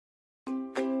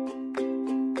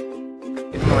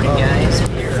morning, guys.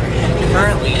 We're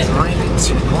currently driving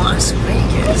to Las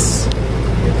Vegas.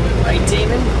 Right,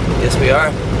 Damon? Yes, we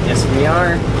are. Yes, we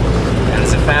are. That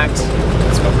is a fact.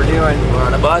 That's what we're doing. We're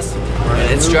on a bus,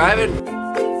 and it's driving.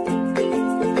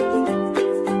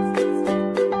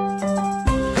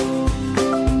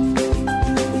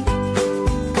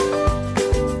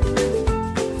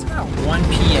 It's about 1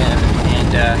 p.m.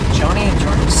 and Johnny and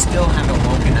Jordan still haven't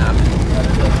woken up.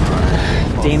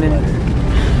 Damon?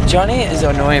 Johnny is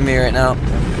annoying me right now.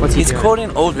 He's doing?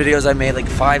 quoting old videos I made like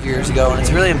 5 years ago, and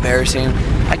it's really embarrassing.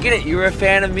 I get it, you were a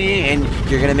fan of me, and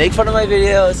you're gonna make fun of my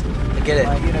videos. I get it.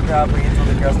 Like, you know, probably until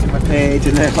the girls to my page,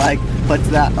 and then like puts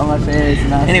that on my face.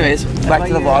 And anyways, back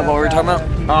to the vlog. What were we talking about?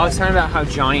 Oh, I was talking about how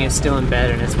Johnny is still in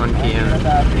bed and it's 1 p.m.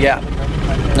 Yeah.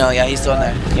 No, yeah, he's still in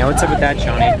there. Yeah, what's up with that,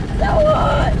 Johnny?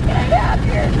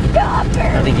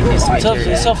 I think he needs to be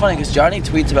It's so funny because Johnny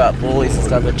tweets about bullies and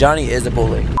stuff, but Johnny is a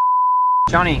bully.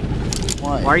 Johnny,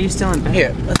 why are you still in bed?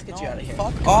 Here, let's get you out of here.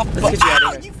 Fuck off. Let's get you out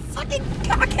of here. You fucking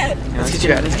cockhead!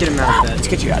 Yeah, let's get him out of bed. Let's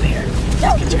get you out of here.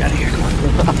 Let's get you out of here.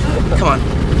 Come on. Come on.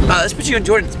 Let's put you in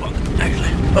Jordan's bunk, actually.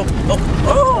 Oh,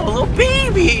 little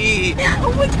baby.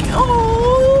 Oh my god.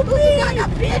 Oh,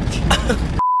 baby.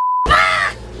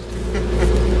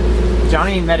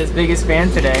 Johnny met his biggest fan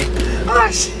today. Oh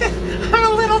shit!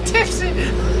 I'm a little tipsy.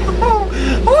 Oh,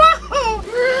 whoa!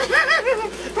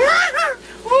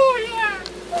 Oh yeah!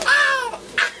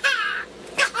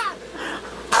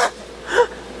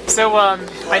 So,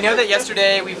 I know that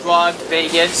yesterday we vlogged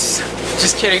Vegas.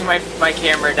 Just kidding, my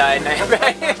camera died and I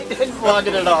didn't vlog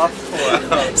it at all.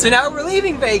 Wow. So now we're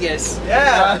leaving Vegas.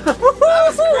 Yeah! That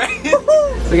was great!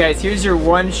 So guys, here's your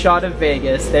one shot of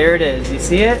Vegas. There it is. You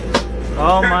see it?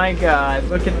 Oh my god,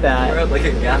 look at that. We're at like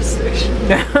a gas station.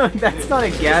 No, that's not a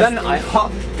gas station. Is that an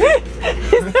IHOP?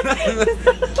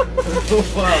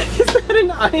 Wow. Is that an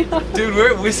IHOP? Dude,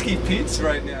 we're at Whiskey Pete's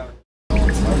right now.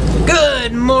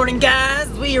 Good morning, guys.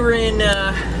 We are in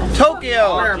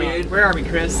Tokyo! Where are we,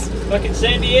 Chris? Fucking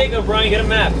San Diego, Brian, get a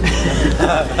map.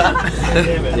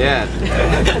 Damn it. Yeah.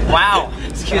 Wow.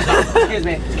 Excuse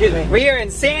me. We are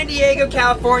in San Diego,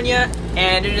 California,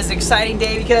 and it is an exciting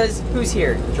day because who's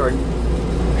here, Jordan?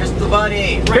 Chris the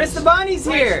Bunny. Chris the Bunny's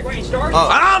here. BryanStars. Oh.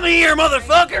 I'm here,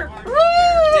 motherfucker.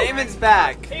 Damon's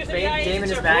back. Damon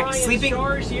is back.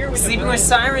 BryanStars here with Sleeping with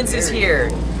Sirens is here.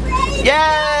 Yay!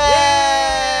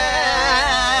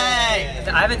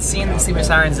 I haven't seen Sleeping with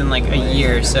Sirens in like a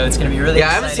year, so it's gonna be really Yeah,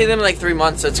 I haven't seen them in like 3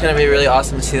 months, so it's gonna be really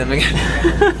awesome to see them again.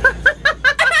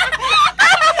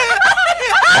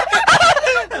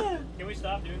 Can we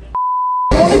stop doing that?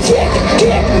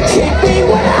 Kick me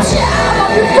when I'm down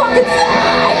on your fucking thigh.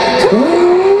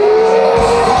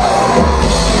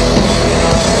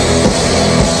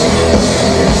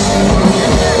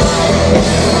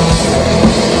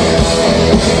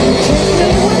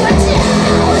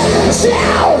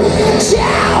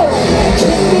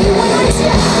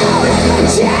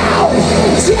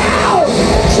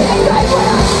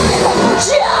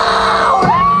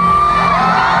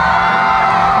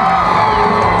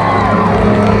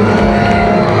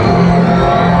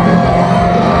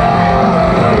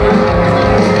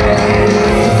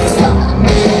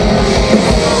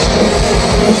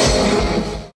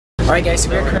 Alright guys, so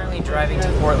we're currently driving to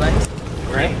Portland.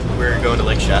 Right? We're going to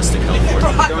Lake Shasta,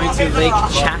 California. Going to Lake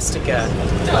Chastica.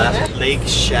 Lake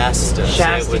Shasta.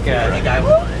 Chastica.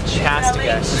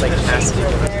 Chastica. She's like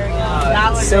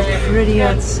Chastica. So pretty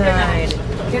outside.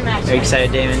 Are you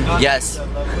excited, Damon? Yes.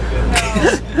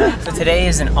 So today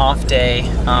is an off day.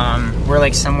 We're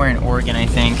like somewhere in Oregon, I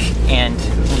think, and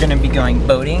we're gonna be going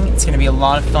boating. It's gonna be a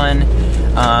lot of fun.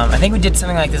 I think we did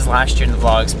something like this last year in the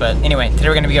vlogs, but anyway, today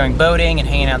we're gonna be going boating and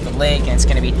hanging out at the lake, and it's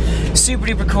gonna be super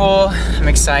duper cool. I'm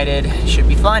excited. Should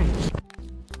be fun.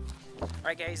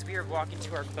 Alright guys, we are walking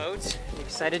to our boat. You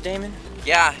excited, Damon?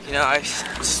 Yeah, you know, I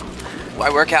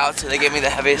work out, so they gave me the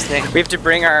heaviest thing. We have to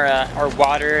bring our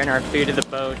water and our food to the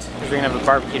boat because we're gonna have a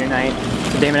barbecue tonight.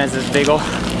 So Damon has this big old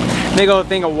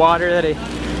thing of water that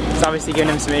it's obviously giving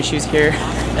him some issues here.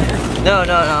 No,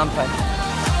 I'm fine.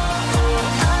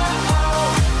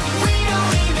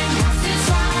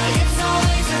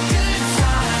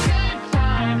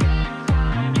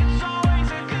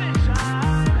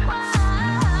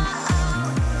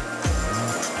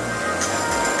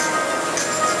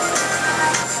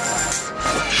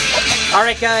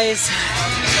 Alright guys,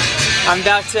 I'm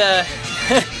about to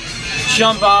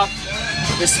jump off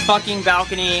this fucking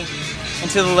balcony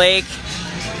into the lake.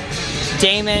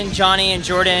 Damon, Johnny, and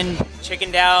Jordan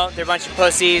chickened out. They're a bunch of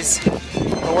pussies,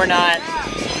 but we're not.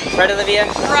 Right, Olivia?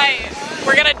 Right.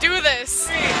 We're gonna do this.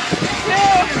 3, 2,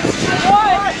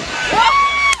 1.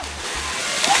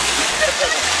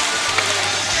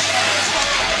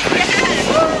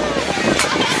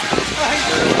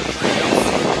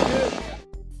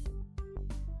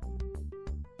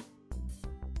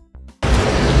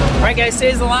 Alright guys,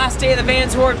 today's the last day of the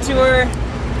Vans Warped Tour.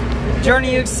 Jordan,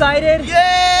 are you excited?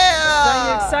 Yeah!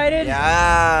 Are you excited?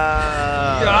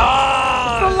 Yeah!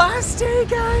 It's the last day,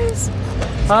 guys!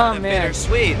 Oh man.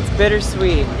 Bittersweet. It's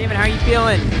bittersweet. David, how are you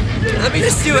feeling? Let me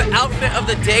just do an outfit of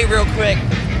the day real quick.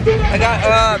 I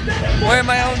got wearing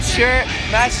my own shirt,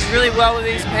 matches really well with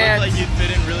these pants. Like you'd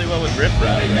fit in really well with Rip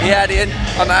Rap. Yeah, dude.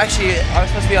 I'm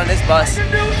supposed to be on this bus.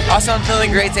 Also, I'm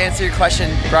feeling great to answer your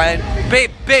question, Brian.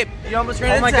 Babe, you almost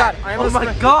ran into that. Oh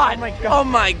my god! Oh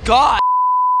my god!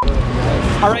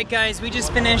 Alright guys, we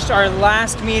just finished our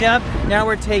last meetup. Now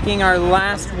we're taking our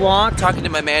last walk. Talking to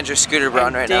my manager, Scooter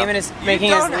Braun, right now. Damon is making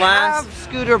his last.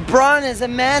 Scooter Braun as a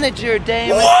manager,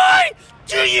 Damon. Why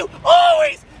do you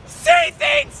always say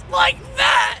things like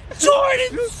that?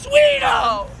 Jordan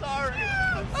Sweeto! Sorry.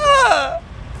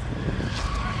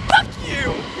 Fuck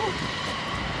you!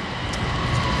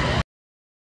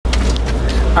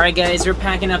 Alright guys, we're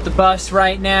packing up the bus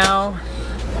right now.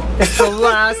 It's the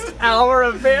last hour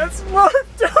of Vans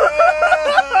Warped Tour.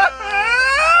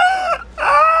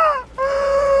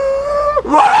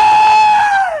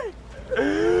 Why?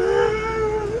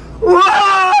 Why?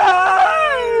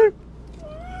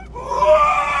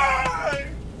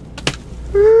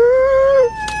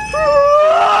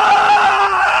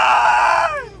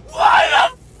 Why the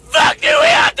fuck do we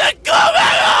have to go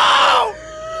back home?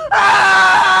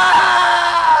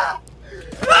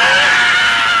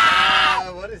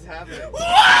 What is happening?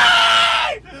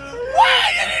 Why? Why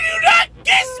did you not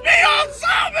kiss me all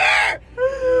summer?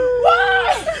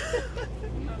 Why?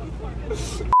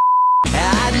 I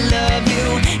love you,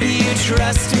 you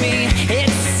trust me,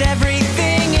 it's everything.